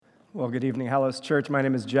Well, good evening, Hallows Church. My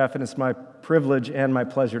name is Jeff, and it's my privilege and my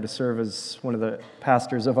pleasure to serve as one of the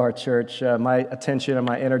pastors of our church. My attention and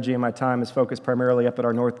my energy and my time is focused primarily up at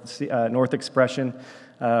our North Expression.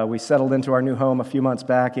 We settled into our new home a few months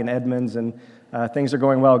back in Edmonds, and things are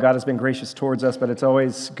going well. God has been gracious towards us, but it's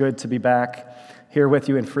always good to be back here with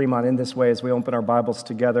you in Fremont in this way as we open our Bibles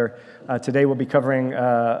together. Today we'll be covering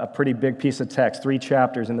a pretty big piece of text, 3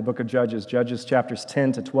 chapters in the book of Judges chapters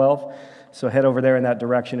 10 to 12. So head over there in that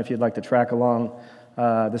direction if you'd like to track along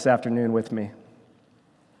this afternoon with me.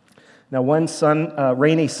 Now, one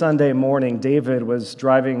rainy Sunday morning, David was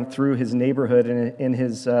driving through his neighborhood in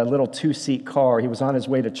his little 2-seat car. He was on his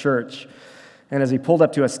way to church. And as he pulled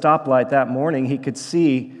up to a stoplight that morning, he could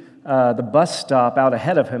see the bus stop out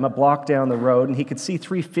ahead of him, a block down the road, and he could see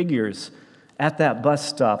 3 figures at that bus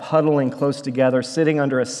stop, huddling close together, sitting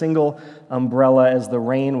under a single umbrella as the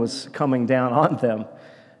rain was coming down on them.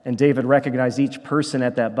 And David recognized each person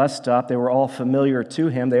at that bus stop. They were all familiar to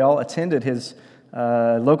him. They all attended his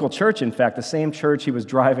local church, in fact, the same church he was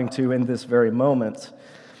driving to in this very moment.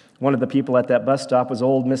 One of the people at that bus stop was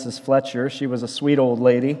old Mrs. Fletcher. She was a sweet old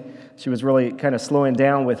lady. She was really kind of slowing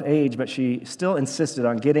down with age, but she still insisted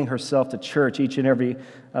on getting herself to church each and every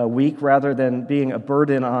week rather than being a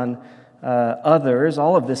burden on others.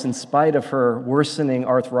 All of this in spite of her worsening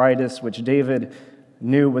arthritis, which David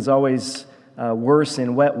knew was always worse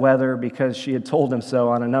in wet weather because she had told him so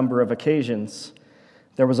on a number of occasions.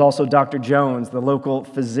 There was also Dr. Jones, the local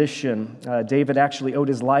physician. David actually owed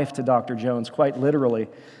his life to Dr. Jones, quite literally.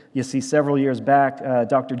 You see, several years back,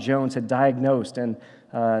 Dr. Jones had diagnosed and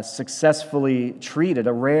successfully treated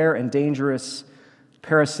a rare and dangerous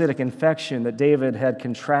parasitic infection that David had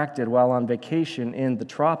contracted while on vacation in the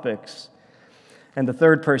tropics. And the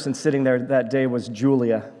third person sitting there that day was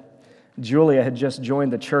Julia. Julia had just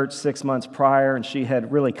joined the church 6 months prior, and she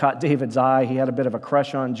had really caught David's eye. He had a bit of a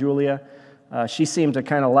crush on Julia. She seemed to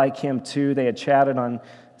kind of like him too. They had chatted on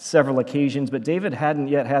several occasions, but David hadn't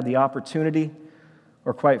yet had the opportunity,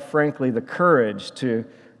 or quite frankly, the courage to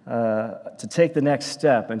take the next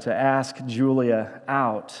step and to ask Julia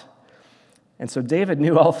out. And so David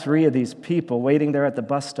knew all 3 of these people waiting there at the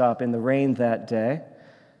bus stop in the rain that day.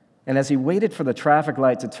 And as he waited for the traffic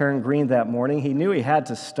light to turn green that morning, he knew he had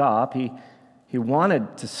to stop. He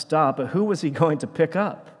wanted to stop, but who was he going to pick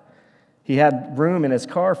up? He had room in his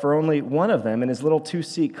car for only one of them in his little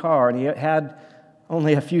 2-seat car, and he had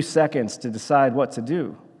only a few seconds to decide what to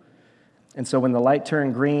do. And so when the light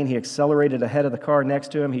turned green, he accelerated ahead of the car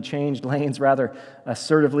next to him. He changed lanes rather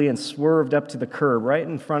assertively and swerved up to the curb right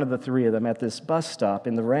in front of the 3 of them at this bus stop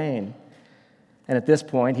in the rain. And at this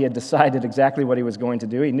point, he had decided exactly what he was going to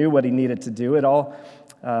do. He knew what he needed to do. It all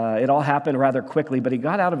happened rather quickly, but he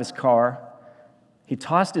got out of his car. He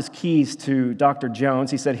tossed his keys to Dr.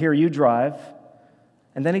 Jones. He said, "Here, you drive."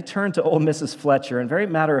 And then he turned to old Mrs. Fletcher and very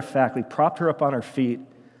matter-of-factly propped her up on her feet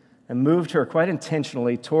and moved her quite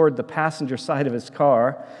intentionally toward the passenger side of his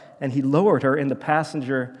car, and he lowered her into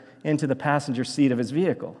the passenger seat of his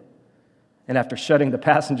vehicle. And after shutting the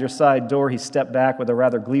passenger side door, he stepped back with a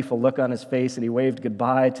rather gleeful look on his face, and he waved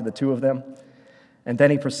goodbye to the 2 of them. And then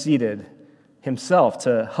he proceeded himself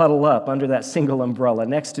to huddle up under that single umbrella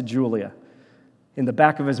next to Julia, in the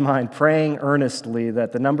back of his mind praying earnestly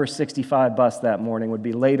that the number 65 bus that morning would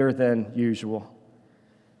be later than usual.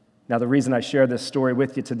 Now, the reason I share this story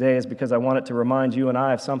with you today is because I want it to remind you and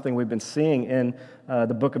I of something we've been seeing in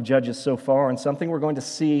the book of Judges so far, and something we're going to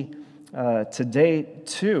see today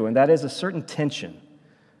too, and that is a certain tension,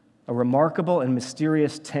 a remarkable and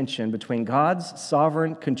mysterious tension between God's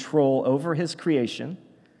sovereign control over his creation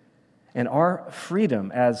and our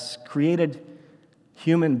freedom as created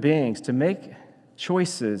human beings to make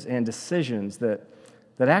choices and decisions that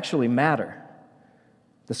actually matter.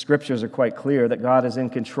 The scriptures are quite clear that God is in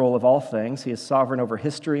control of all things. He is sovereign over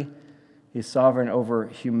history. He is sovereign over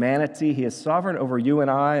humanity. He is sovereign over you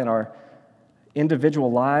and I and our individual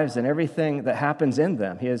lives and everything that happens in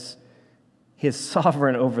them. He is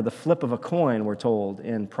sovereign over the flip of a coin, we're told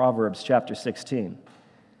in Proverbs chapter 16.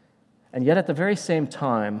 And yet at the very same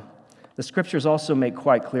time, the scriptures also make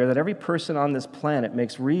quite clear that every person on this planet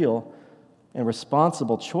makes real and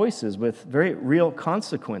responsible choices with very real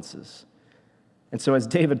consequences. And so as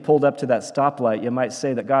David pulled up to that stoplight, you might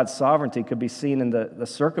say that God's sovereignty could be seen in the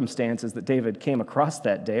circumstances that David came across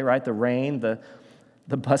that day, right? The rain, the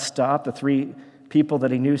bus stop, the 3 people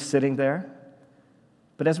that he knew sitting there.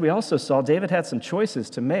 But as we also saw, David had some choices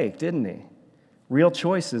to make, didn't he? Real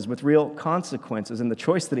choices with real consequences. And the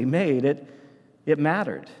choice that he made, it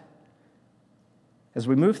mattered. As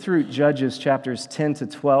we move through Judges chapters 10 to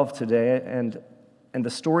 12 today, and the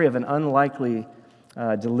story of an unlikely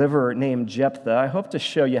deliverer named Jephthah, I hope to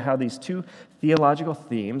show you how these two theological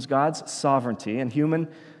themes, God's sovereignty and human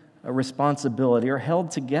responsibility, are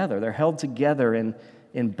held together. They're held together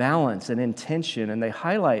in balance and in tension, and they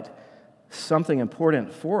highlight something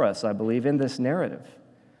important for us, I believe, in this narrative.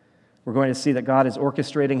 We're going to see that God is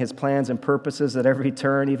orchestrating his plans and purposes at every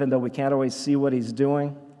turn, even though we can't always see what he's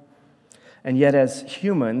doing. And yet, as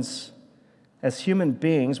humans, as human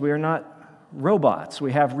beings, we are not robots.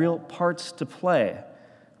 We have real parts to play.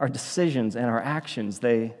 Our decisions and our actions,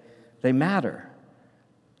 they matter.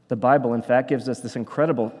 The Bible, in fact, gives us this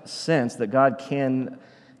incredible sense that God can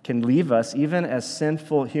leave us, even as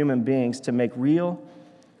sinful human beings, to make real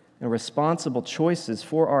and responsible choices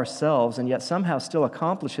for ourselves, and yet somehow still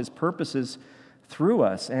accomplish his purposes through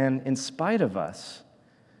us and in spite of us.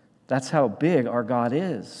 That's how big our God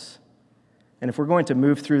is. And if we're going to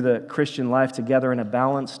move through the Christian life together in a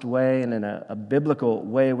balanced way and in a biblical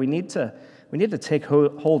way, we need to take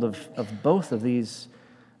hold of both of these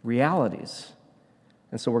realities.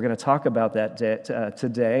 And so we're going to talk about that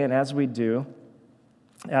today. And as we do,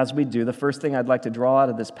 the first thing I'd like to draw out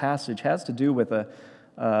of this passage has to do with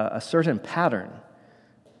a certain pattern.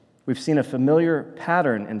 We've seen a familiar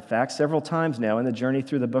pattern, in fact, several times now in the journey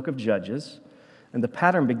through the book of Judges. And the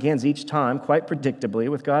pattern begins each time, quite predictably,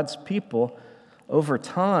 with God's people over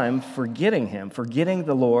time forgetting him, forgetting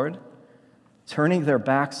the Lord, turning their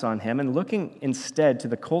backs on him, and looking instead to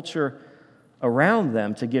the culture around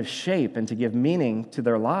them to give shape and to give meaning to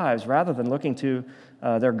their lives rather than looking to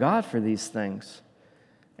their God for these things.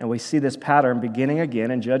 And we see this pattern beginning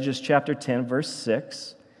again in Judges chapter 10, verse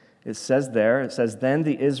 6. It says, "Then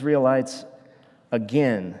the Israelites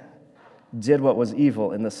again did what was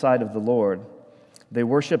evil in the sight of the Lord. They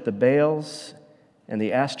worshiped the Baals and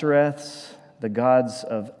the Ashtoreths, the gods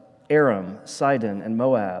of Aram, Sidon, and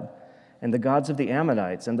Moab, and the gods of the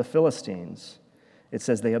Ammonites and the Philistines." It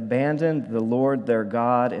says, "They abandoned the Lord their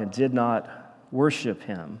God and did not worship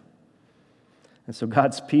him." And so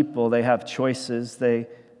God's people, they have choices. They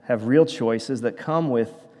have real choices that come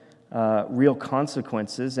with real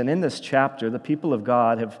consequences. And in this chapter, the people of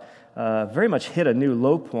God have very much hit a new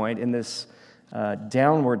low point in this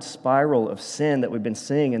downward spiral of sin that we've been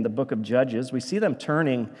seeing in the book of Judges. We see them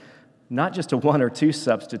turning not just to one or two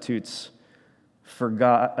substitutes for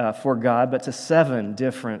God, but to 7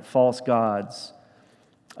 different false gods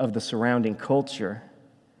of the surrounding culture.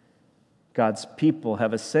 God's people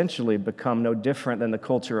have essentially become no different than the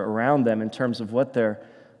culture around them in terms of what they're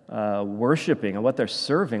worshiping and what they're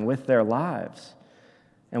serving with their lives.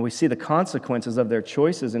 And we see the consequences of their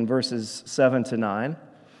choices in verses 7 to 9.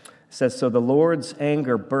 It says, "So the Lord's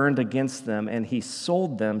anger burned against them, and he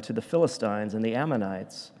sold them to the Philistines and the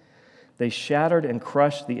Ammonites. They shattered and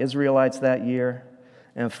crushed the Israelites that year,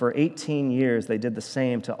 and for 18 years they did the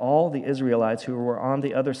same to all the Israelites who were on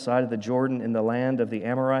the other side of the Jordan in the land of the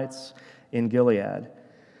Amorites in Gilead.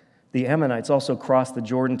 The Ammonites also crossed the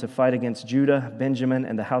Jordan to fight against Judah, Benjamin,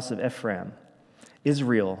 and the house of Ephraim.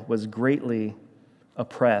 Israel was greatly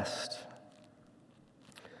oppressed."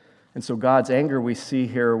 And so God's anger we see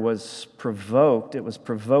here was provoked. It was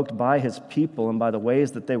provoked by his people and by the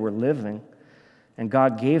ways that they were living. And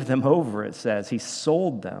God gave them over, it says. He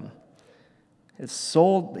sold them. He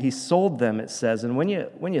sold them, it says. And when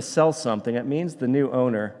you sell something, it means the new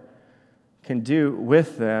owner can do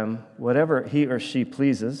with them whatever he or she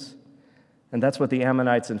pleases. And that's what the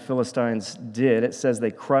Ammonites and Philistines did. It says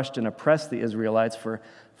they crushed and oppressed the Israelites for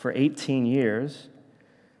 18 years.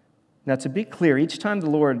 Now, to be clear, each time the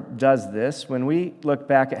Lord does this, when we look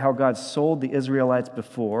back at how God sold the Israelites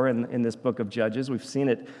before in this book of Judges, we've seen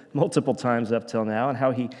it multiple times up till now, and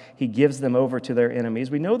how he gives them over to their enemies.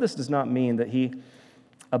 We know this does not mean that he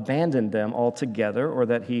abandoned them altogether or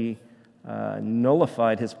that he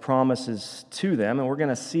nullified his promises to them, and we're going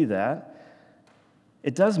to see that.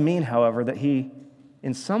 It does mean, however, that he,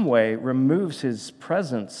 in some way, removes his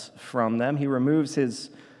presence from them. He removes his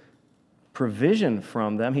provision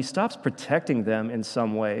from them. He stops protecting them in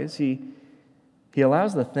some ways. He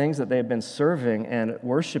allows the things that they have been serving and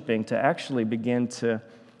worshiping to actually begin to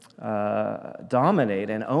dominate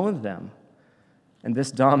and own them. And this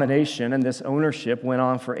domination and this ownership went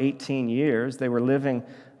on for 18 years. They were living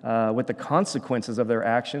with the consequences of their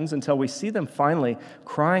actions until we see them finally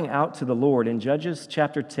crying out to the Lord in Judges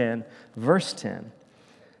chapter 10, verse 10.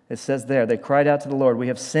 It says there, they cried out to the Lord, "We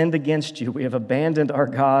have sinned against you. We have abandoned our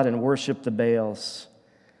God and worshiped the Baals."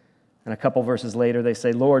 And a couple verses later, they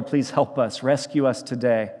say, "Lord, please help us. Rescue us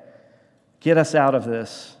today. Get us out of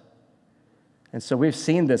this." And so we've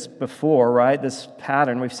seen this before, right? This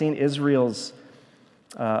pattern. We've seen Israel's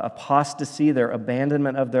apostasy, their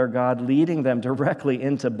abandonment of their God, leading them directly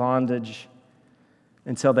into bondage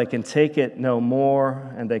until they can take it no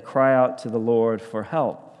more, and they cry out to the Lord for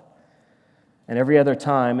help. And every other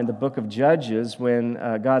time in the book of Judges, when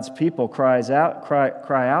God's people cry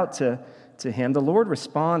out to him, the Lord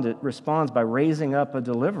responds by raising up a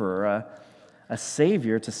deliverer, a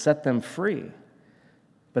savior to set them free.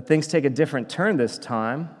 But things take a different turn this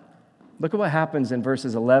time. Look at what happens in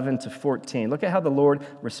verses 11 to 14. Look at how the Lord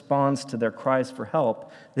responds to their cries for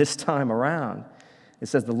help this time around. It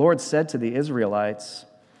says, "The Lord said to the Israelites,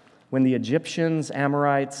 when the Egyptians,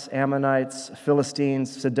 Amorites, Ammonites,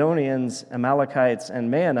 Philistines, Sidonians, Amalekites, and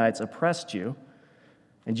Maonites oppressed you,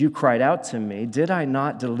 and you cried out to me, did I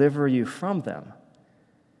not deliver you from them?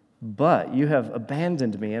 But you have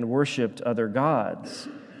abandoned me and worshipped other gods.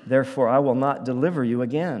 Therefore I will not deliver you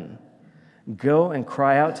again. Go and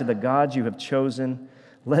cry out to the gods you have chosen.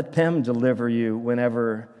 Let them deliver you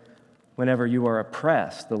whenever you are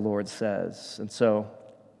oppressed," the Lord says. And so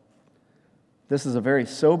this is a very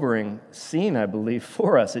sobering scene, I believe,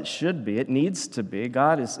 for us. It should be. It needs to be.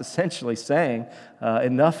 God is essentially saying,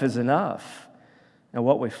 enough is enough. And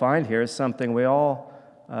what we find here is something we all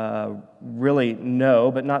really know,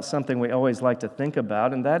 but not something we always like to think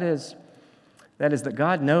about, and that is that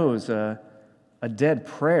God knows a dead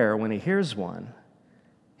prayer when he hears one.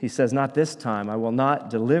 He says, "Not this time, I will not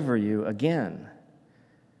deliver you again."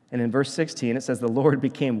 And in verse 16, it says, "The Lord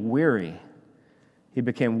became weary." He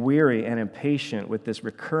became weary and impatient with this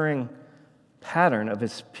recurring pattern of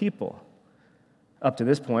his people. Up to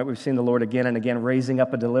this point, we've seen the Lord again and again raising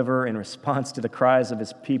up a deliverer in response to the cries of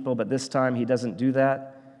his people, but this time he doesn't do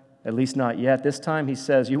that, at least not yet. This time he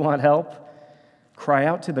says, "You want help? Cry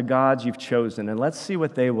out to the gods you've chosen, and let's see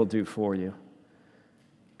what they will do for you."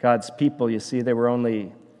 God's people, you see, they were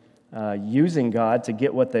only using God to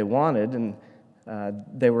get what they wanted, and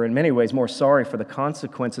they were in many ways more sorry for the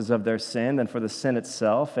consequences of their sin than for the sin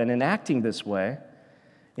itself. And in acting this way,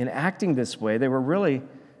 they were really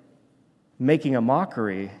making a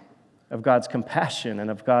mockery of God's compassion and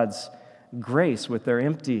of God's grace with their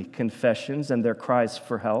empty confessions and their cries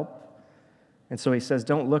for help. And so he says,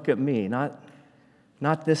 "Don't look at me, not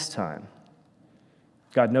this time."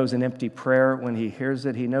 God knows an empty prayer when he hears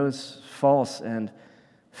it. He knows false and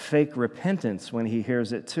fake repentance when he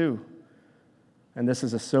hears it too. And this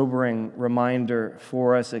is a sobering reminder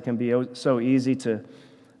for us. It can be so easy to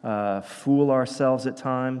fool ourselves at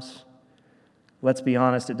times. Let's be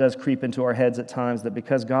honest, it does creep into our heads at times that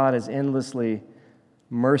because God is endlessly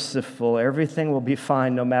merciful, everything will be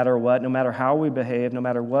fine no matter what, no matter how we behave, no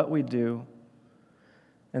matter what we do.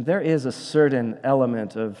 And there is a certain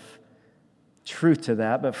element of truth to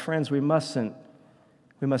that, but friends, we must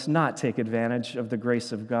not take advantage of the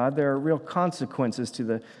grace of God. There are real consequences to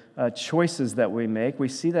the choices that we make. We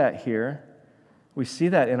see that here. We see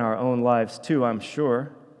that in our own lives too, I'm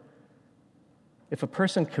sure. If a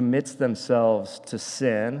person commits themselves to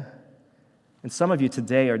sin, and some of you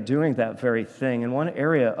today are doing that very thing in one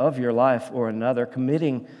area of your life or another,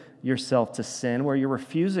 committing yourself to sin, where you're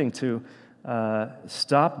refusing to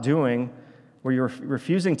stop doing, where you're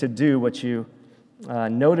refusing to do what you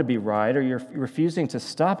know to be right, or you're refusing to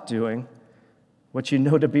stop doing what you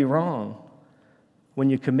know to be wrong. When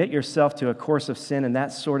you commit yourself to a course of sin in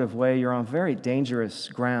that sort of way, you're on very dangerous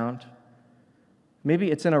ground.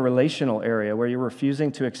 Maybe it's in a relational area where you're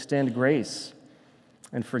refusing to extend grace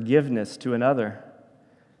and forgiveness to another.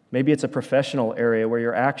 Maybe it's a professional area where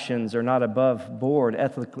your actions are not above board,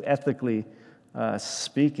 ethically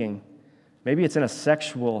speaking. Maybe it's in a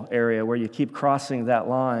sexual area where you keep crossing that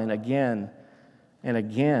line again and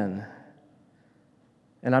again.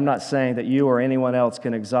 And I'm not saying that you or anyone else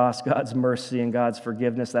can exhaust God's mercy and God's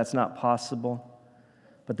forgiveness. That's not possible.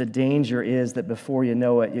 But the danger is that before you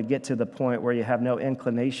know it, you get to the point where you have no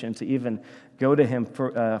inclination to even go to him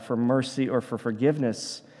for mercy or for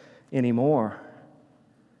forgiveness anymore.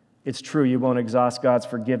 It's true, you won't exhaust God's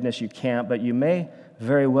forgiveness. You can't, but you may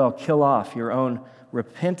very well kill off your own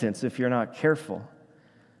repentance if you're not careful.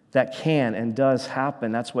 That can and does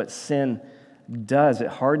happen. That's what sin does. It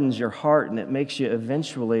hardens your heart and it makes you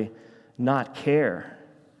eventually not care.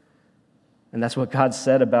 And that's what God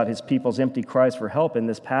said about his people's empty cries for help in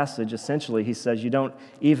this passage. Essentially, he says, you don't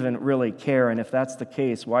even really care, and if that's the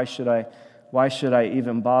case, why should I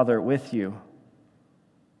even bother with you?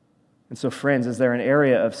 And so, friends, is there an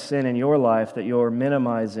area of sin in your life that you're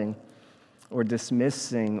minimizing or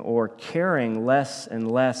dismissing or caring less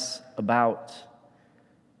and less about?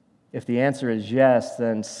 If the answer is yes,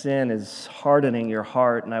 then sin is hardening your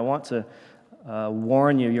heart, and I want to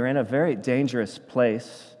warn you, you're in a very dangerous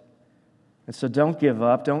place. And so don't give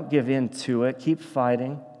up, don't give in to it. Keep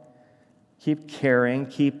fighting, keep caring,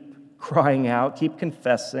 keep crying out, keep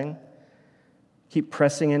confessing, keep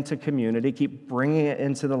pressing into community, keep bringing it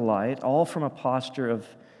into the light, all from a posture of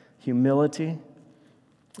humility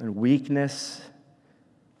and weakness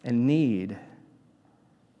and need.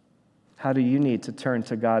 How do you need to turn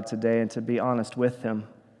to God today and to be honest with Him?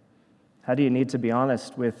 How do you need to be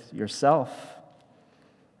honest with yourself?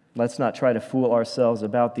 Let's not try to fool ourselves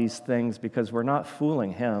about these things because we're not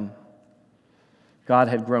fooling Him. God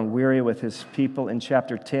had grown weary with His people in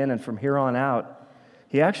chapter 10, and from here on out,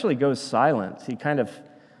 He actually goes silent. He kind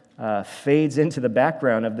of fades into the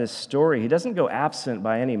background of this story. He doesn't go absent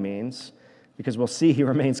by any means, because we'll see He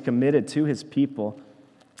remains committed to His people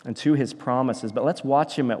and to His promises. But let's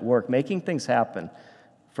watch Him at work, making things happen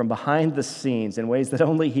from behind the scenes in ways that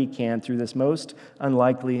only He can through this most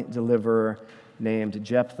unlikely deliverer named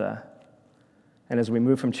Jephthah. And as we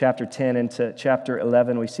move from chapter 10 into chapter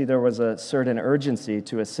 11, we see there was a certain urgency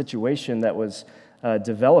to a situation that was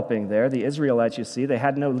developing there. The Israelites, you see, they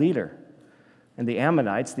had no leader. And the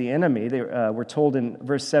Ammonites, the enemy, they were told in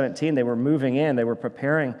verse 17, they were moving in, they were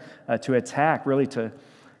preparing to attack, really to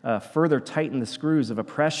further tighten the screws of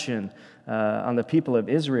oppression on the people of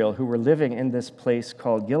Israel who were living in this place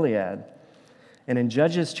called Gilead. And in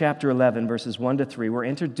Judges chapter 11, verses 1 to 3, we're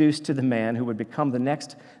introduced to the man who would become the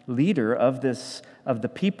next leader of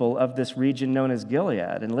the people of this region known as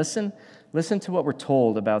Gilead. And listen to what we're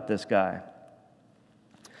told about this guy.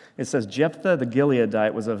 It says, Jephthah the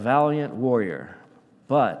Gileadite was a valiant warrior,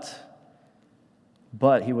 but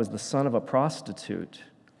he was the son of a prostitute,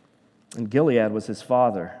 and Gilead was his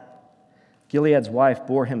father. Gilead's wife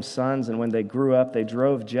bore him sons, and when they grew up, they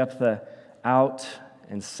drove Jephthah out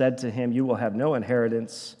and said to him, "You will have no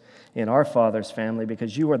inheritance in our father's family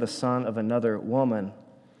because you are the son of another woman."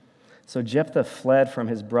 So Jephthah fled from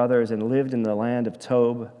his brothers and lived in the land of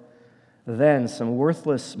Tob. Then some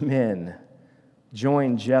worthless men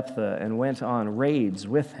joined Jephthah and went on raids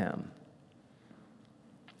with him.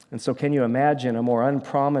 And so can you imagine a more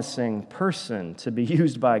unpromising person to be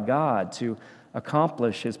used by God to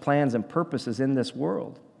accomplish His plans and purposes in this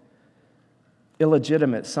world?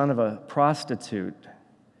 Illegitimate son of a prostitute,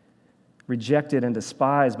 rejected and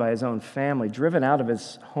despised by his own family, driven out of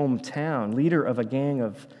his hometown, leader of a gang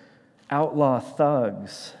of outlaw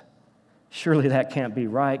thugs. Surely that can't be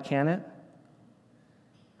right, can it?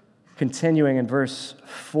 Continuing in verse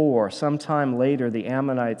 4, sometime later the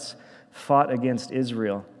Ammonites fought against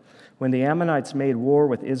Israel. When the Ammonites made war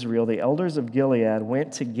with Israel, the elders of Gilead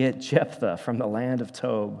went to get Jephthah from the land of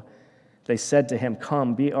Tob. They said to him,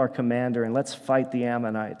 "Come, be our commander, and let's fight the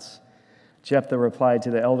Ammonites." Jephthah replied to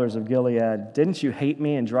the elders of Gilead, "Didn't you hate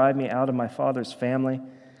me and drive me out of my father's family?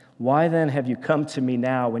 Why then have you come to me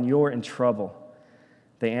now when you're in trouble?"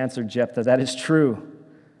 They answered Jephthah, "That is true,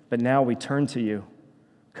 but now we turn to you.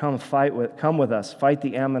 Come with us, fight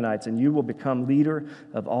the Ammonites, and you will become leader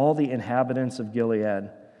of all the inhabitants of Gilead."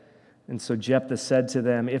 And so Jephthah said to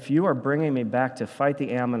them, "If you are bringing me back to fight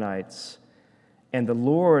the Ammonites, and the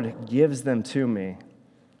Lord gives them to me,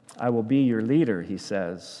 I will be your leader," he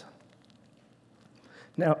says.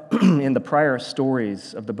 Now, in the prior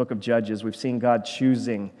stories of the book of Judges, we've seen God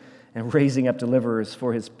choosing and raising up deliverers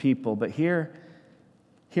for His people. But here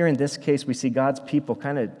in this case, we see God's people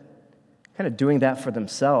kind of doing that for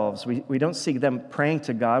themselves. We don't see them praying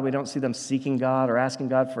to God. We don't see them seeking God or asking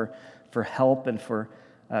God for help and for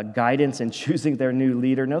guidance in choosing their new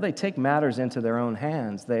leader. No, they take matters into their own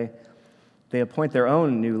hands. They appoint their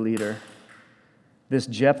own new leader. This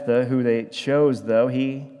Jephthah, who they chose, though,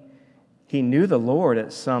 he knew the Lord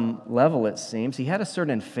at some level, it seems. He had a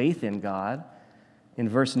certain faith in God. In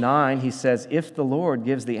verse 9, he says, "If the Lord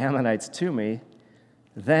gives the Ammonites to me,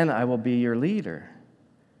 then I will be your leader."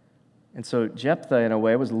 And so Jephthah, in a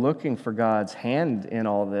way, was looking for God's hand in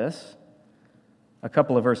all this. A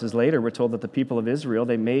couple of verses later, we're told that the people of Israel,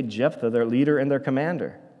 they made Jephthah their leader and their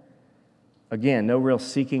commander. Again, no real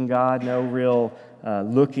seeking God, no real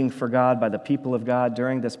looking for God by the people of God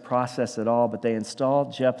during this process at all, but they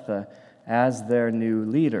installed Jephthah as their new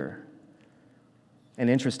leader.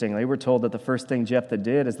 And interestingly, we're told that the first thing Jephthah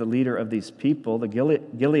did as the leader of these people, the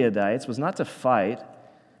Gileadites, was not to fight,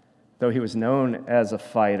 though he was known as a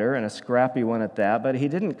fighter and a scrappy one at that, but he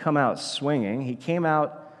didn't come out swinging. He came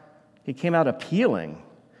out appealing.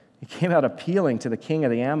 He came out appealing to the king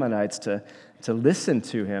of the Ammonites to listen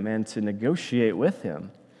to him and to negotiate with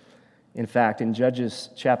him. In fact, in Judges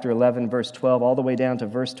chapter 11, verse 12, all the way down to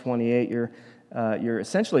verse 28, you're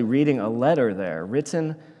essentially reading a letter there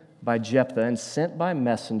written by Jephthah and sent by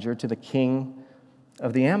messenger to the king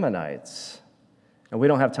of the Ammonites. And we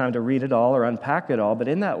don't have time to read it all or unpack it all, but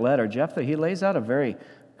in that letter, Jephthah, he lays out a very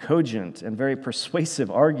cogent and very persuasive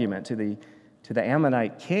argument to the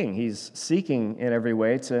Ammonite king. He's seeking in every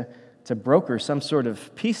way to to broker some sort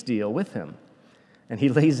of peace deal with him. And he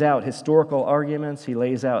lays out historical arguments, he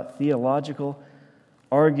lays out theological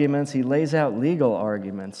arguments, he lays out legal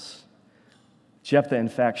arguments. Jephthah, in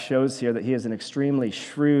fact, shows here that he is an extremely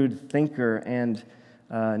shrewd thinker and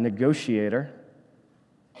negotiator.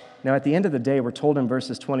 Now, at the end of the day, we're told in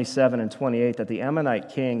verses 27 and 28 that the Ammonite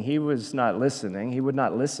king, he was not listening. He would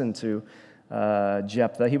not listen to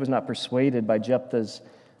Jephthah. He was not persuaded by Jephthah's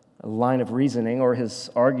line of reasoning or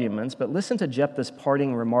his arguments. But listen to Jephthah's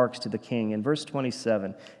parting remarks to the king. In verse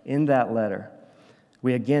 27, in that letter,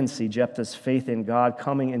 we again see Jephthah's faith in God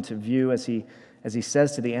coming into view as he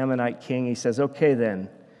says to the Ammonite king, he says, "Okay then,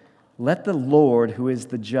 let the Lord, who is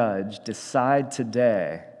the judge, decide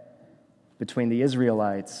today between the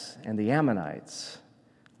Israelites and the Ammonites.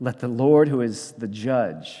 Let the Lord, who is the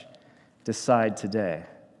judge, decide today."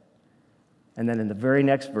 And then in the very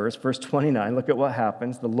next verse, verse 29, look at what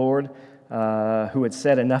happens. The Lord, who had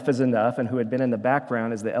said enough is enough and who had been in the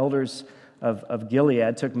background as the elders of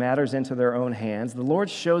Gilead took matters into their own hands, the Lord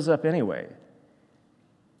shows up anyway.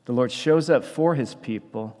 The Lord shows up for his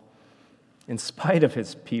people in spite of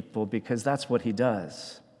his people, because that's what he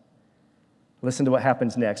does. Listen to what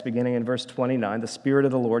happens next, beginning in verse 29. The Spirit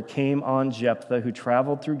of the Lord came on Jephthah, who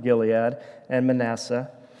traveled through Gilead and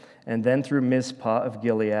Manasseh, and then through Mizpah of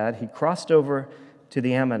Gilead. He crossed over to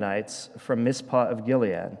the Ammonites from Mizpah of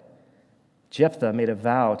Gilead. Jephthah made a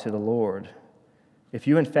vow to the Lord. "If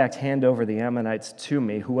you in fact hand over the Ammonites to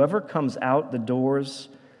me, whoever comes out the doors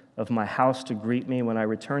of my house to greet me when I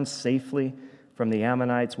return safely from the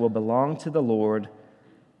Ammonites will belong to the Lord,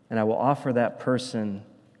 and I will offer that person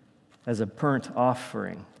as a burnt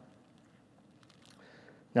offering."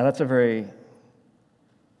 Now that's a very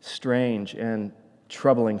strange and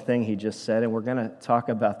troubling thing he just said, and we're going to talk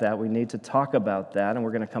about that. We need to talk about that, and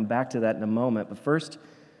we're going to come back to that in a moment. But first,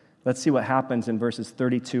 let's see what happens in verses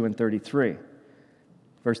 32 and 33.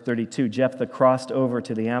 Verse 32, Jephthah crossed over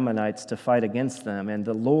to the Ammonites to fight against them, and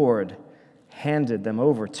the Lord handed them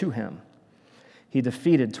over to him. He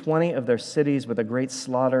defeated 20 of their cities with a great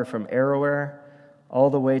slaughter from Aroer all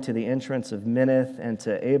the way to the entrance of Minnith and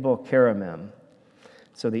to Abel-keramim.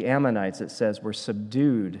 So the Ammonites, it says, were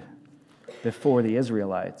subdued before the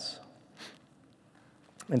Israelites.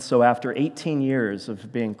 And so after 18 years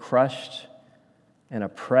of being crushed and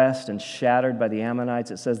oppressed and shattered by the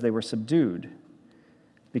Ammonites, it says they were subdued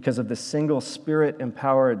because of the single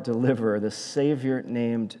Spirit-empowered deliverer, the Savior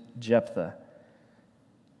named Jephthah.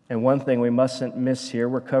 And one thing we mustn't miss here,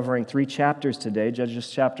 we're covering 3 chapters today, Judges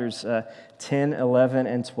chapters 10, 11,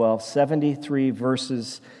 and 12, 73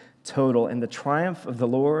 verses total. And the triumph of the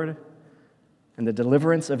Lord and the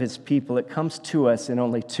deliverance of his people, it comes to us in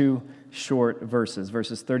only 2 short verses,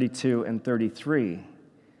 verses 32 and 33.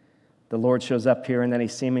 The Lord shows up here, and then he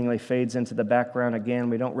seemingly fades into the background again.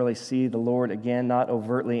 We don't really see the Lord again, not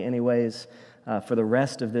overtly anyways, for the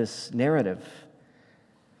rest of this narrative.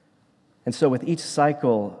 And so with each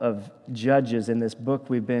cycle of Judges in this book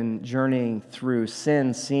we've been journeying through,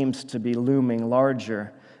 sin seems to be looming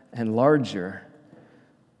larger and larger.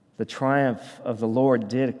 The triumph of the Lord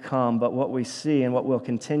did come, but what we see and what we'll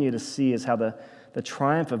continue to see is how the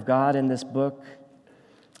triumph of God in this book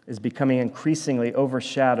is becoming increasingly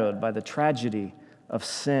overshadowed by the tragedy of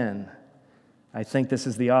sin. I think this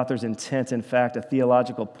is the author's intent. In fact, a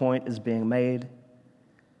theological point is being made.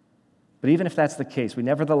 But even if that's the case, we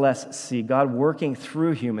nevertheless see God working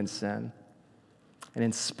through human sin and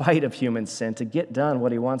in spite of human sin to get done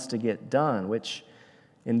what he wants to get done, which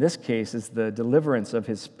in this case is the deliverance of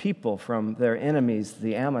his people from their enemies,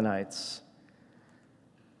 the Ammonites.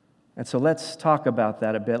 And so let's talk about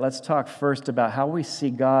that a bit. Let's talk first about how we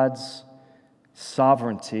see God's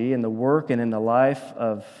sovereignty in the work and in the life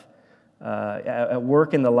of Jephthah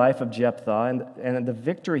and the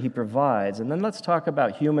victory he provides. And then let's talk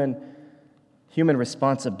about human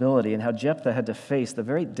responsibility and how Jephthah had to face the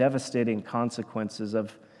very devastating consequences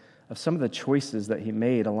of some of the choices that he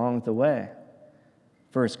made along the way.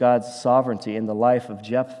 First, God's sovereignty in the life of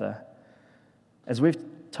Jephthah. As we've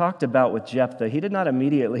talked about with Jephthah, he did not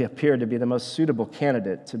immediately appear to be the most suitable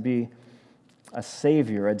candidate to be a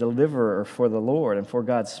savior, a deliverer for the Lord and for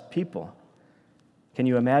God's people. Can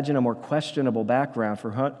you imagine a more questionable background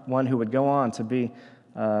for one who would go on to be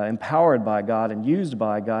empowered by God and used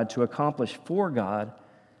by God to accomplish for God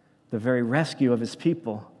the very rescue of his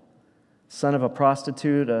people? Son of a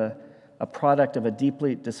prostitute, a product of a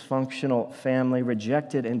deeply dysfunctional family,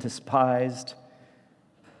 rejected and despised.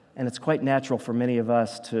 And it's quite natural for many of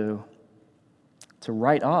us to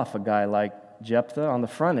write off a guy like Jephthah on the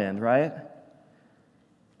front end, right?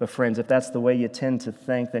 But friends, if that's the way you tend to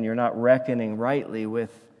think, then you're not reckoning rightly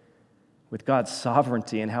with with God's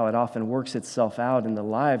sovereignty and how it often works itself out in the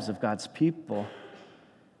lives of God's people.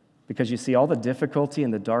 Because you see, all the difficulty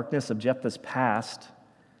and the darkness of Jephthah's past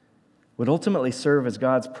would ultimately serve as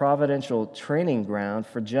God's providential training ground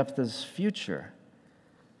for Jephthah's future.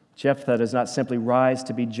 Jephthah does not simply rise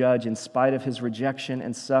to be judge in spite of his rejection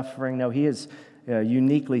and suffering. No, he is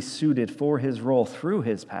uniquely suited for his role through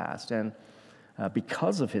his past and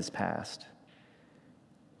because of his past.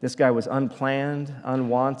 This guy was unplanned,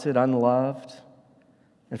 unwanted, unloved.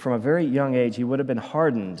 And from a very young age, he would have been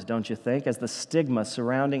hardened, don't you think, as the stigma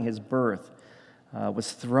surrounding his birth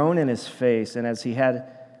was thrown in his face, and as he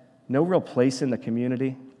had no real place in the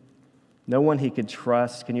community, no one he could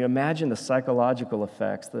trust. Can you imagine the psychological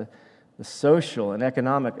effects, the social and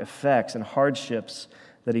economic effects and hardships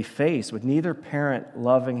that he faced with neither parent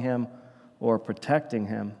loving him or protecting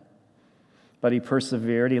him? But he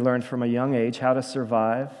persevered. He learned from a young age how to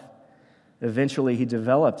survive. Eventually, he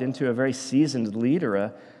developed into a very seasoned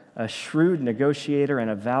leader, a shrewd negotiator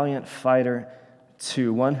and a valiant fighter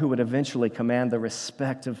too, one who would eventually command the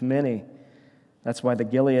respect of many. That's why the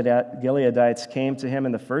Gileadites came to him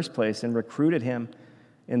in the first place and recruited him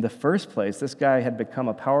in the first place. This guy had become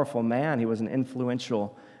a powerful man. He was an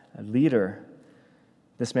influential leader.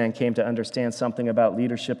 This man came to understand something about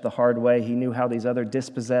leadership the hard way. He knew how these other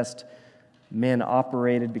dispossessed men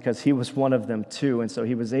operated because he was one of them too, and so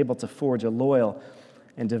he was able to forge a loyal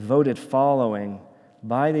and devoted following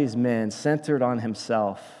by these men centered on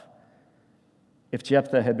himself. If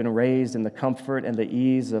Jephthah had been raised in the comfort and the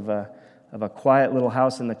ease of a quiet little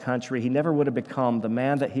house in the country, he never would have become the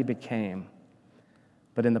man that he became.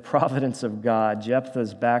 But in the providence of God,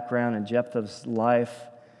 Jephthah's background and Jephthah's life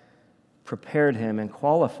prepared him and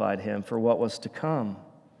qualified him for what was to come.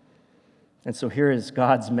 And so here is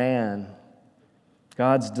God's man,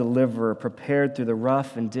 God's deliverer, prepared through the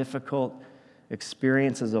rough and difficult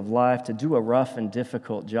experiences of life to do a rough and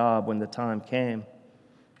difficult job when the time came.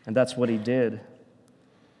 And that's what he did.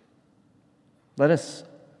 Let us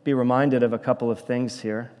be reminded of a couple of things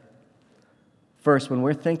here. First, when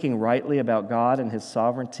we're thinking rightly about God and his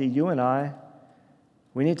sovereignty, you and I,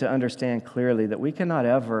 we need to understand clearly that we cannot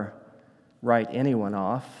ever write anyone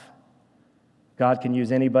off. God can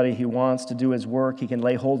use anybody he wants to do his work. He can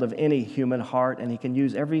lay hold of any human heart, and he can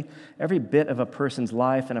use every bit of a person's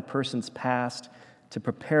life and a person's past to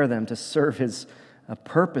prepare them to serve his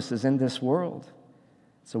purposes in this world.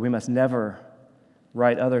 So we must never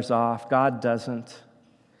write others off. God doesn't.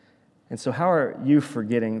 And so how are you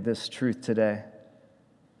forgetting this truth today?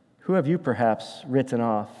 Who have you perhaps written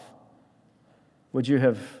off? Would you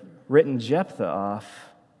have written Jephthah off?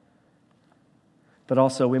 But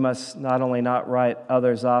also, we must not only not write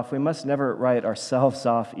others off, we must never write ourselves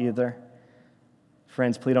off either.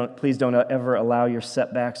 Friends, please don't ever allow your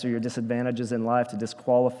setbacks or your disadvantages in life to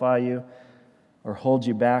disqualify you or hold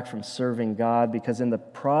you back from serving God, because in the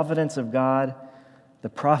providence of God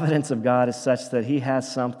is such that he has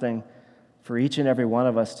something for each and every one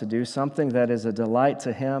of us to do, something that is a delight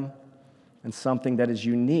to him and something that is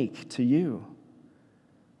unique to you.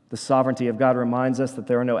 The sovereignty of God reminds us that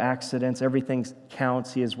there are no accidents. Everything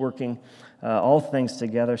counts. He is working all things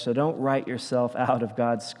together. So don't write yourself out of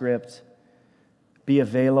God's script. Be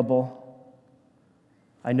available.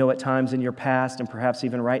 I know at times in your past, and perhaps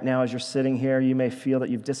even right now as you're sitting here, you may feel that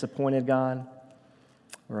you've disappointed God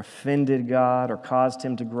or offended God or caused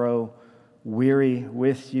him to grow weary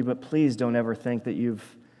with you. But please don't ever think that you've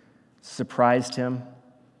surprised him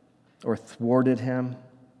or thwarted him,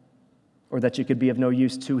 or that you could be of no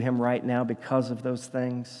use to him right now because of those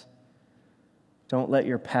things. Don't let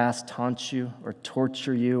your past taunt you or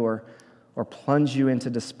torture you or plunge you into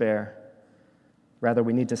despair. Rather,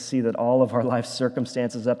 we need to see that all of our life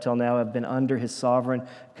circumstances up till now have been under his sovereign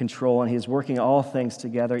control, and he is working all things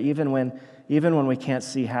together, even when we can't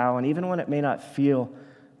see how, and even when it may not feel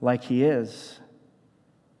like he is.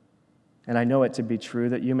 And I know it to be true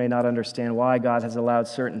that you may not understand why God has allowed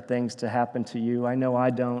certain things to happen to you. I know I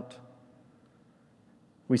don't.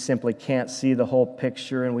 We simply can't see the whole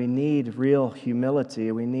picture, and we need real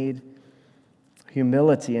humility. We need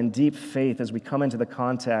humility and deep faith as we come into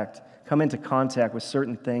contact with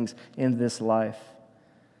certain things in this life.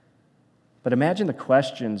 But imagine the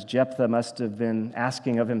questions Jephthah must have been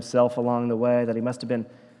asking of himself along the way, that he must have been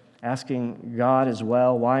asking God as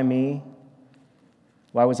well. Why me?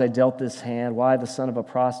 Why was I dealt this hand? Why the son of a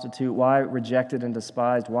prostitute? Why rejected and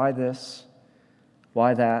despised? Why this?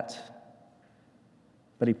 Why that?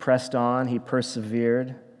 But he pressed on, he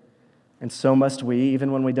persevered, and so must we,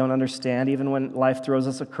 even when we don't understand, even when life throws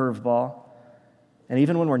us a curveball, And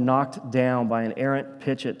even when we're knocked down by an errant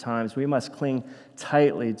pitch at times, we must cling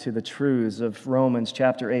tightly to the truths of Romans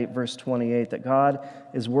chapter 8, verse 28, that God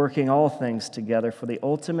is working all things together for the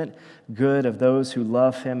ultimate good of those who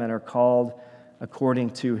love him and are called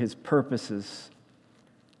according to his purposes.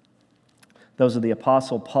 Those are the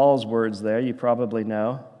Apostle Paul's words there, you probably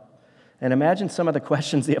know. And imagine some of the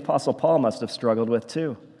questions the Apostle Paul must have struggled with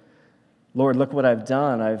too. Lord, look what I've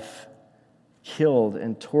done. I've killed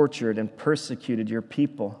and tortured and persecuted your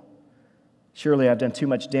people. Surely I've done too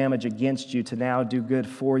much damage against you to now do good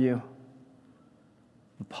for you.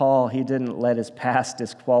 Paul, he didn't let his past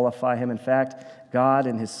disqualify him. In fact, God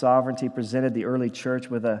in his sovereignty presented the early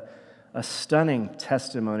church with a stunning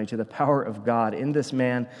testimony to the power of God in this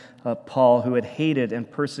man, Paul, who had hated and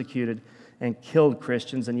persecuted and killed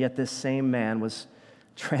Christians, and yet this same man was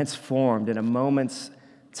transformed in a moment's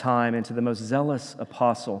time into the most zealous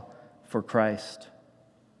apostle for Christ.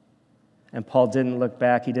 And Paul didn't look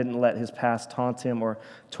back. He didn't let his past taunt him or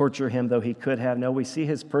torture him, though he could have. No, we see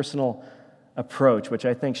his personal approach, which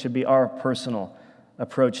I think should be our personal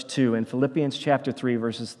approach too. In Philippians chapter 3,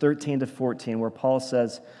 verses 13 to 14, where Paul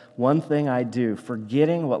says, "One thing I do,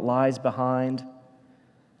 forgetting what lies behind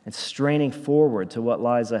and straining forward to what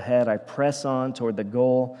lies ahead, I press on toward the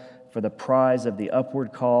goal for the prize of the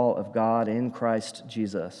upward call of God in Christ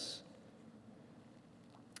Jesus."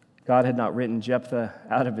 God had not written Jephthah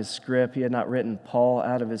out of his script. He had not written Paul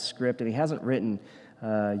out of his script, and he hasn't written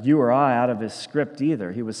you or I out of his script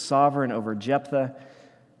either. He was sovereign over Jephthah.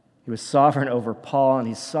 He was sovereign over Paul, and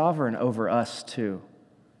he's sovereign over us too.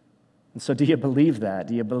 And so do you believe that?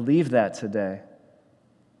 Do you believe that today?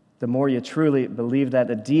 The more you truly believe that,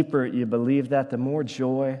 the deeper you believe that, the more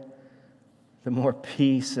joy, the more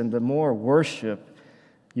peace, and the more worship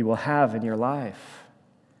you will have in your life.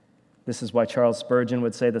 This is why Charles Spurgeon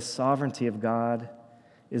would say the sovereignty of God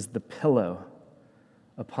is the pillow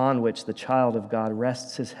upon which the child of God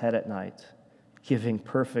rests his head at night, giving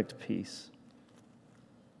perfect peace.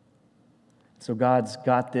 So God's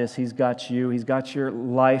got this. He's got you. He's got your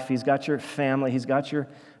life. He's got your family. He's got your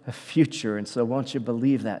future. And so won't you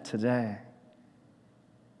believe that today?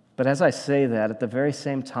 But as I say that, at the very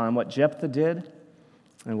same time, what Jephthah did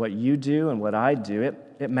and what you do and what I do,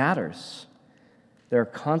 it matters. There are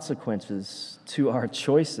consequences to our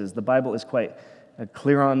choices. The Bible is quite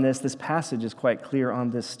clear on this. This passage is quite clear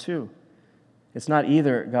on this too. It's not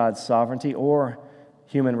either God's sovereignty or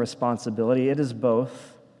human responsibility. It is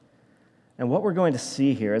both. And what we're going to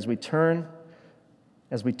see here as we turn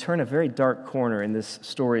a very dark corner in this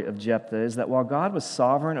story of Jephthah is that while God was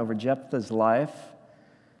sovereign over Jephthah's life,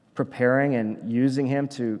 preparing and using him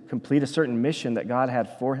to complete a certain mission that God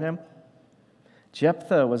had for him,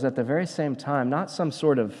 Jephthah was at the very same time not some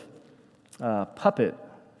sort of puppet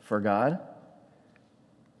for God.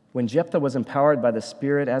 When Jephthah was empowered by the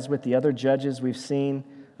Spirit, as with the other judges we've seen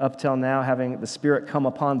up till now, having the Spirit come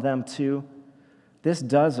upon them too, this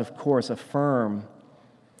does, of course, affirm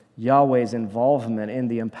Yahweh's involvement in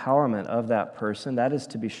the empowerment of that person, that is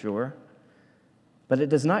to be sure. But it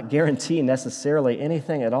does not guarantee necessarily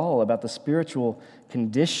anything at all about the spiritual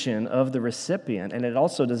condition of the recipient. And it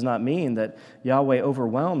also does not mean that Yahweh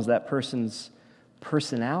overwhelms that person's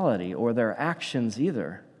personality or their actions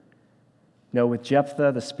either. No, with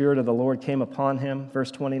Jephthah, the Spirit of the Lord came upon him,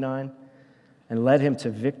 verse 29, and led him to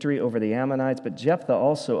victory over the Ammonites. But Jephthah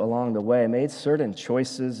also along the way made certain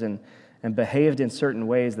choices and behaved in certain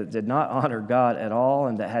ways that did not honor God at all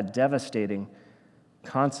and that had devastating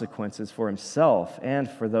consequences for himself and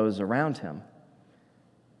for those around him.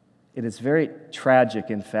 It is very tragic,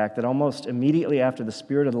 in fact, that almost immediately after the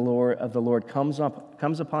Spirit of the Lord comes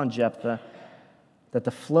upon Jephthah, that the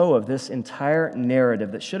flow of this entire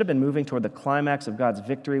narrative that should have been moving toward the climax of God's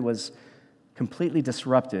victory was completely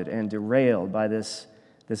disrupted and derailed by this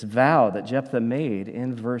vow that Jephthah made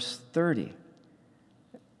in verse 30.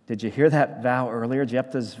 Did you hear that vow earlier,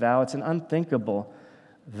 Jephthah's vow? It's an unthinkable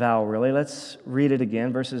vow, really. Let's read it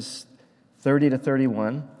again, verses 30 to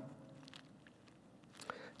 31.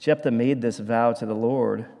 Jephthah made this vow to the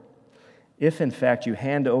Lord: "If in fact you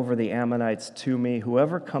hand over the Ammonites to me,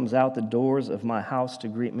 whoever comes out the doors of my house to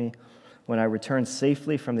greet me when I return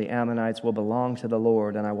safely from the Ammonites will belong to the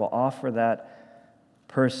Lord, and I will offer that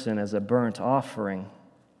person as a burnt offering."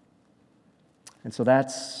 And so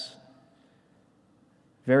that's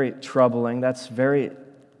very troubling. That's very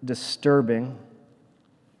disturbing.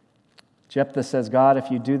 Jephthah says, God, if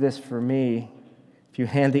you do this for me, if you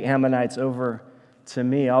hand the Ammonites over to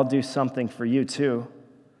me, I'll do something for you too.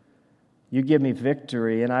 You give me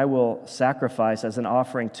victory, and I will sacrifice as an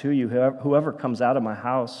offering to you whoever comes out of my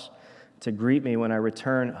house to greet me when I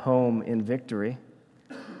return home in victory.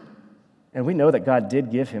 And we know that God did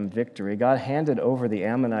give him victory. God handed over the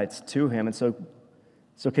Ammonites to him. And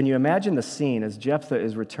so can you imagine the scene as Jephthah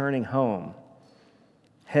is returning home,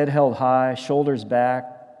 head held high, shoulders back,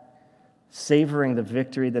 savoring the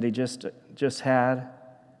victory that he just had?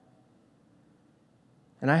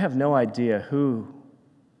 And I have no idea who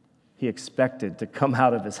he expected to come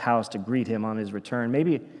out of his house to greet him on his return.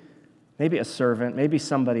 Maybe a servant, maybe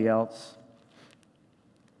somebody else.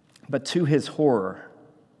 But to his horror,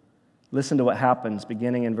 listen to what happens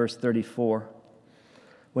beginning in verse 34.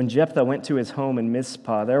 When Jephthah went to his home in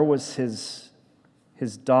Mizpah, there was his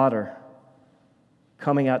daughter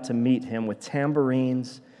coming out to meet him with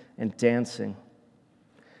tambourines and dancing.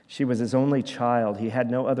 She was his only child. He had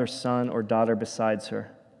no other son or daughter besides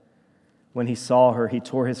her. When he saw her, he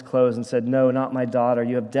tore his clothes and said, "No, not my daughter.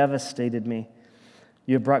 You have devastated me.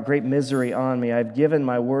 You have brought great misery on me. I have given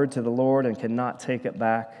my word to the Lord and cannot take it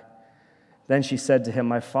back." Then she said to him,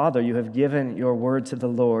 "My father, you have given your word to the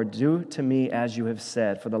Lord. Do to me as you have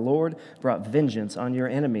said, for the Lord brought vengeance on your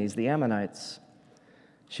enemies, the Ammonites."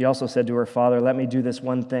 She also said to her father, "Let me do this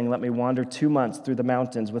one thing. Let me wander 2 months through the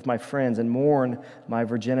mountains with my friends and mourn my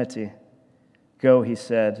virginity." "Go," he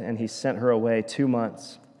said, and he sent her away 2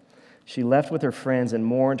 months. She left with her friends and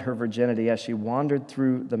mourned her virginity as she wandered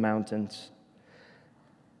through the mountains.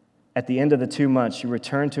 At the end of the 2 months, she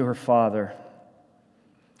returned to her father,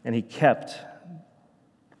 and he kept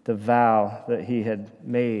the vow that he had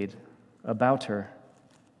made about her.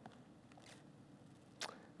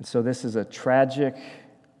 And so this is a tragic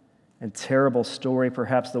and terrible story,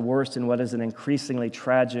 perhaps the worst in what is an increasingly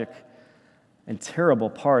tragic and terrible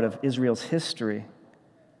part of Israel's history.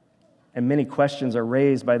 And many questions are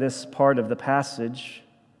raised by this part of the passage.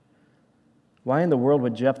 Why in the world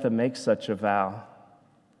would Jephthah make such a vow?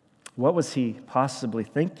 What was he possibly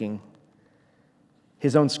thinking?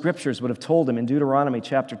 His own scriptures would have told him in Deuteronomy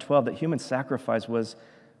chapter 12 that human sacrifice was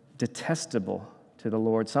detestable to the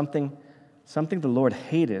Lord, something the Lord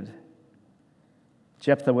hated.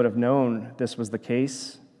 Jephthah would have known this was the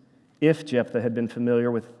case if Jephthah had been familiar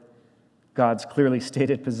with God's clearly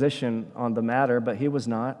stated position on the matter, but he was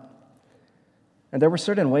not. And there were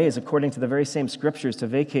certain ways, according to the very same scriptures, to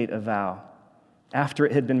vacate a vow after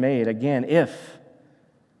it had been made. Again, if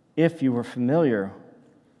you were familiar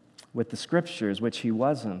with the scriptures, which he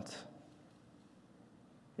wasn't.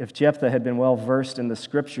 If Jephthah had been well versed in the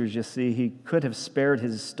scriptures, you see, he could have spared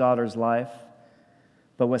his daughter's life.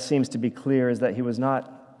 But what seems to be clear is that he was not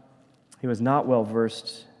well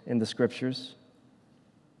versed in the scriptures.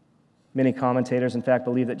 Many commentators, in fact,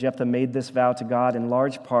 believe that Jephthah made this vow to God in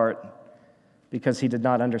large part because he did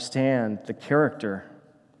not understand the character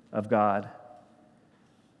of God.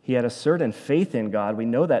 He had a certain faith in God. We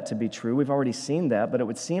know that to be true. We've already seen that. But it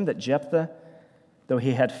would seem that Jephthah, though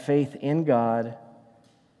he had faith in God,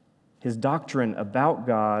 his doctrine about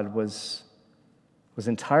God was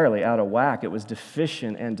entirely out of whack. It was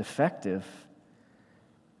deficient and defective.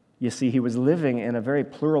 You see, he was living in a very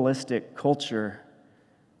pluralistic culture,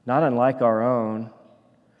 not unlike our own.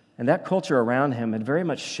 And that culture around him had very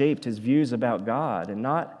much shaped his views about God, and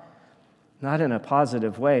not in a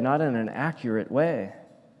positive way, not in an accurate way.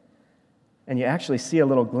 And you actually see a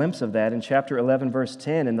little glimpse of that in chapter 11, verse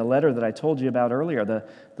 10, in the letter that I told you about earlier,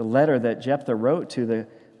 the letter that Jephthah wrote to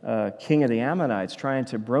the king of the Ammonites, trying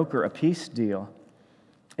to broker a peace deal.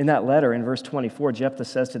 In that letter, in verse 24, Jephthah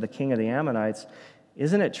says to the king of the Ammonites,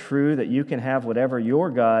 "Isn't it true that you can have whatever your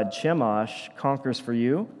god, Chemosh, conquers for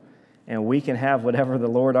you, and we can have whatever the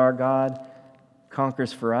Lord our God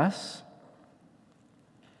conquers for us?"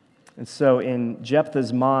 And so in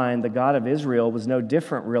Jephthah's mind, the God of Israel was no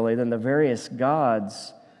different, really, than the various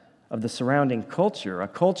gods of the surrounding culture, a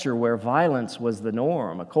culture where violence was the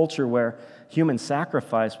norm, a culture where human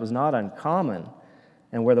sacrifice was not uncommon,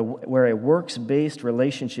 and where a works-based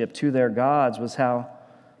relationship to their gods was how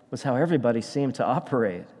everybody seemed to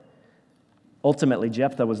operate. Ultimately,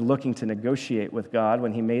 Jephthah was looking to negotiate with God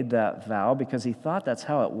when he made that vow because he thought that's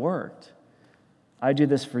how it worked. I do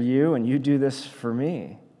this for you, and you do this for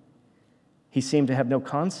me. He seemed to have no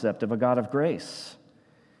concept of a God of grace.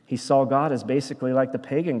 He saw God as basically like the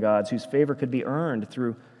pagan gods whose favor could be earned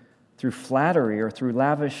through flattery or through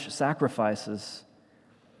lavish sacrifices.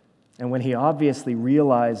 And when he obviously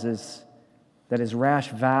realizes that his rash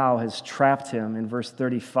vow has trapped him in verse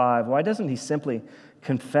 35, why doesn't he simply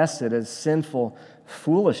confess it as sinful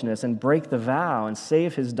foolishness and break the vow and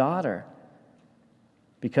save his daughter?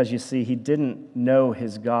 Because you see, he didn't know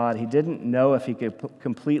his God. He didn't know if he could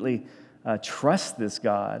completely trust this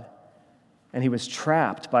God, and he was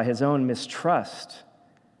trapped by his own mistrust.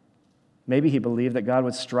 Maybe he believed that God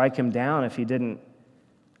would strike him down if he didn't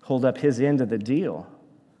hold up his end of the deal.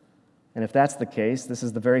 And if that's the case, this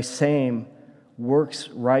is the very same works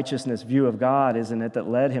righteousness view of God, isn't it, that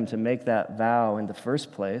led him to make that vow in the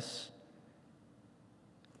first place?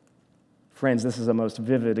 Friends, this is a most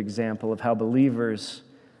vivid example of how believers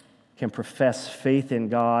can profess faith in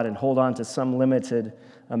God and hold on to some limited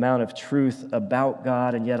amount of truth about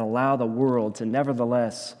God and yet allow the world to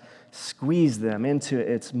nevertheless squeeze them into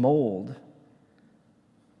its mold.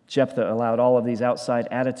 Jephthah allowed all of these outside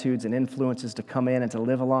attitudes and influences to come in and to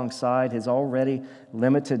live alongside his already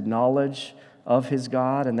limited knowledge of his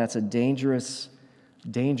God, and that's a dangerous,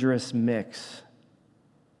 dangerous mix.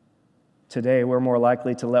 Today, we're more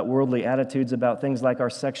likely to let worldly attitudes about things like our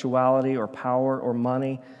sexuality or power or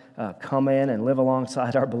money come in and live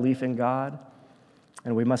alongside our belief in God.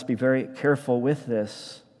 And we must be very careful with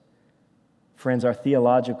this. Friends, our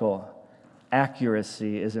theological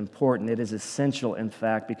accuracy is important. It is essential, in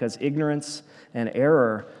fact, because ignorance and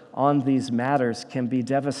error on these matters can be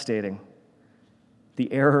devastating.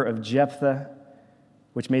 The error of Jephthah,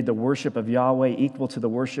 which made the worship of Yahweh equal to the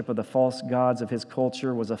worship of the false gods of his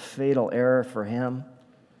culture, was a fatal error for him.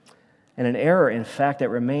 And an error, in fact, that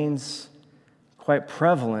remains quite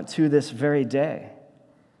prevalent to this very day.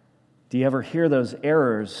 Do you ever hear those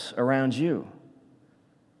errors around you?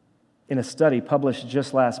 In a study published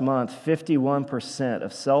just last month, 51%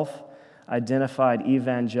 of self-identified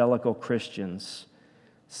evangelical Christians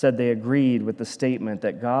said they agreed with the statement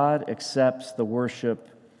that God accepts the worship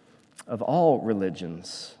of all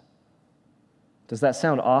religions. Does that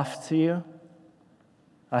sound off to you?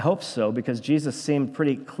 I hope so, because Jesus seemed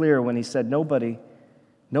pretty clear when he said, Nobody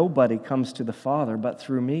comes to the Father but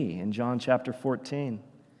through me, in John chapter 14.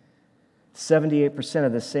 78%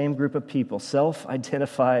 of the same group of people,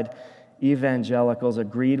 self-identified evangelicals,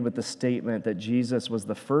 agreed with the statement that Jesus was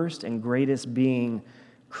the first and greatest being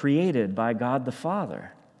created by God the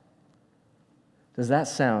Father. Does that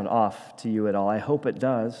sound off to you at all? I hope it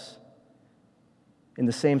does. In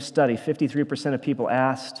the same study, 53% of people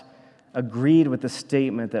asked agreed with the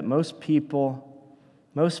statement that most people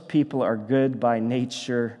are good by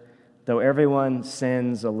nature, though everyone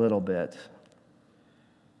sins a little bit.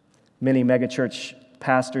 Many megachurch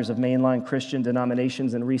pastors of mainline Christian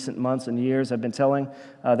denominations in recent months and years have been telling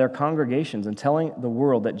their congregations and telling the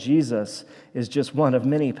world that Jesus is just one of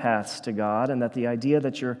many paths to God, and that the idea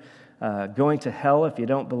that you're going to hell if you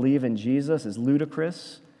don't believe in Jesus is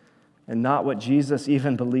ludicrous and not what Jesus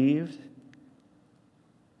even believed.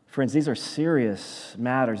 Friends, these are serious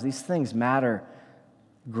matters. These things matter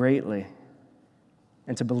greatly.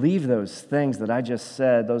 And to believe those things that I just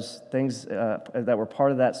said, those things that were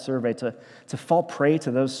part of that survey, to fall prey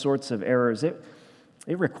to those sorts of errors, it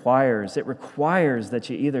requires that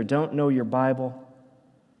you either don't know your Bible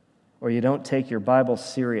or you don't take your Bible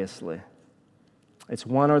seriously. It's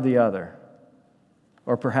one or the other,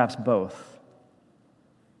 or perhaps both.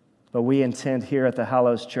 But we intend here at the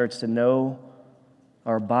Hallows Church to know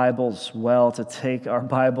our Bibles well, to take our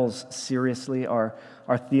Bibles seriously. Our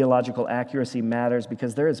theological accuracy matters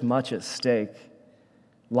because there is much at stake.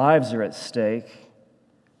 Lives are at stake,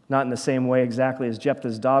 not in the same way exactly as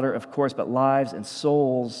Jephthah's daughter, of course, but lives and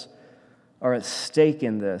souls are at stake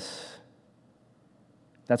in this.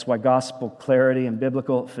 That's why gospel clarity and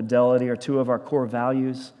biblical fidelity are two of our core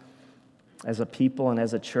values as a people and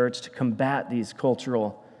as a church, to combat these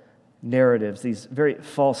cultural narratives, these very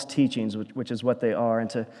false teachings, which is what they are, and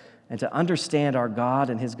to understand our God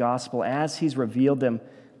and his gospel as he's revealed them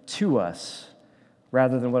to us,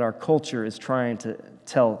 rather than what our culture is trying to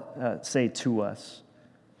say to us.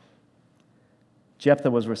 Jephthah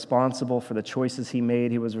was responsible for the choices he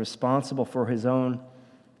made. He was responsible for his own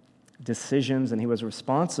decisions, and he was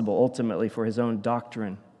responsible ultimately for his own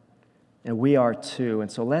doctrine. And we are too. And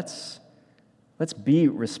so let's be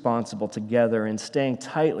responsible together in staying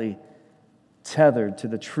tightly tethered to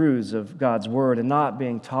the truths of God's word and not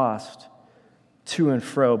being tossed to and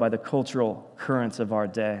fro by the cultural currents of our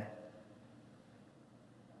day.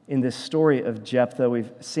 In this story of Jephthah,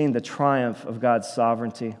 we've seen the triumph of God's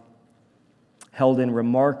sovereignty, held in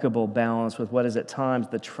remarkable balance with what is at times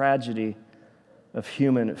the tragedy of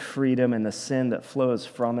human freedom and the sin that flows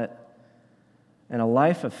from it. And a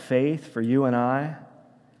life of faith for you and I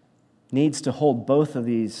needs to hold both of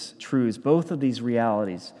these truths, both of these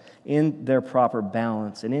realities in their proper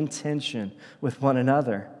balance and in tension with one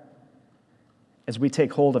another. As we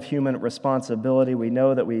take hold of human responsibility, we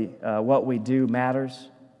know that what we do matters.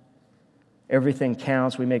 Everything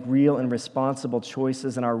counts. We make real and responsible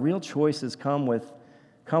choices, and our real choices come with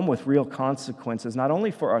real consequences, not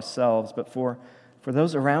only for ourselves, but for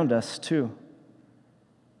those around us too.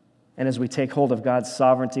 And as we take hold of God's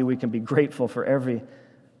sovereignty, we can be grateful for every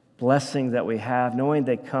blessing that we have, knowing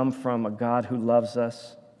they come from a God who loves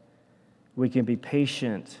us. We can be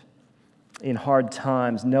patient in hard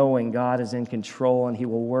times, knowing God is in control and He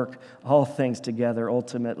will work all things together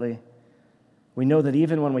ultimately. We know that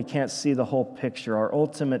even when we can't see the whole picture, our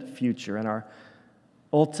ultimate future and our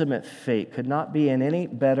ultimate fate could not be in any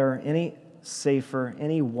better, any safer,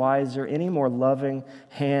 any wiser, any more loving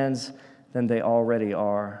hands than they already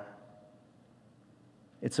are.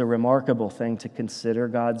 It's a remarkable thing to consider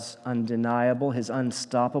God's undeniable, His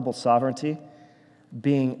unstoppable sovereignty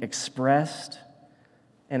being expressed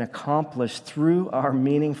and accomplished through our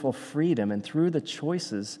meaningful freedom and through the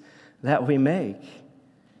choices that we make.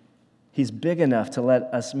 He's big enough to let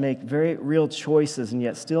us make very real choices and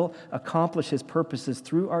yet still accomplish His purposes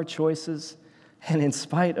through our choices and in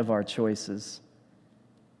spite of our choices.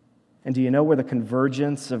 And do you know where the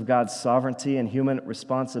convergence of God's sovereignty and human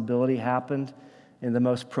responsibility happened in the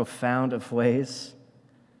most profound of ways?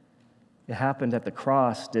 It happened at the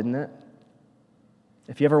cross, didn't it?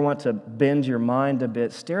 If you ever want to bend your mind a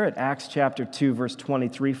bit, stare at Acts chapter 2, verse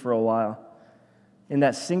 23 for a while. In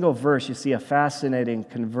that single verse, you see a fascinating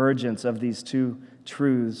convergence of these two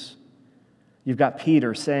truths. You've got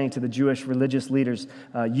Peter saying to the Jewish religious leaders,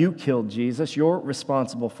 you killed Jesus, you're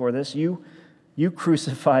responsible for this. You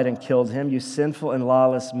crucified and killed Him, you sinful and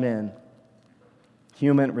lawless men.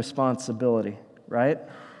 Human responsibility, right?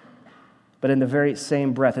 But in the very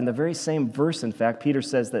same breath, in the very same verse, in fact, Peter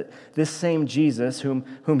says that this same Jesus whom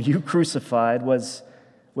you crucified was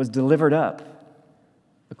delivered up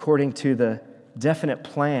according to the definite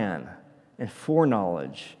plan and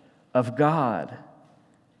foreknowledge of God.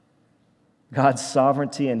 God's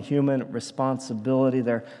sovereignty and human responsibility,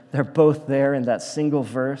 they're both there in that single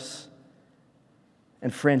verse.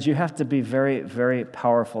 And friends, you have to be very, very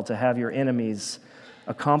powerful to have your enemies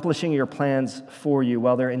accomplishing your plans for you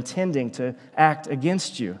while they're intending to act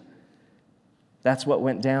against you. That's what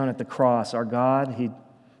went down at the cross. Our God, He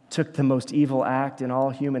took the most evil act in all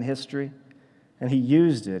human history, and He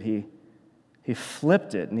used it. He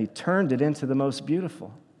flipped it, and He turned it into the most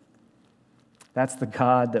beautiful. That's the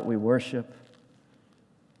God that we worship.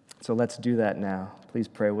 So let's do that now. Please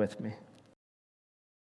pray with me.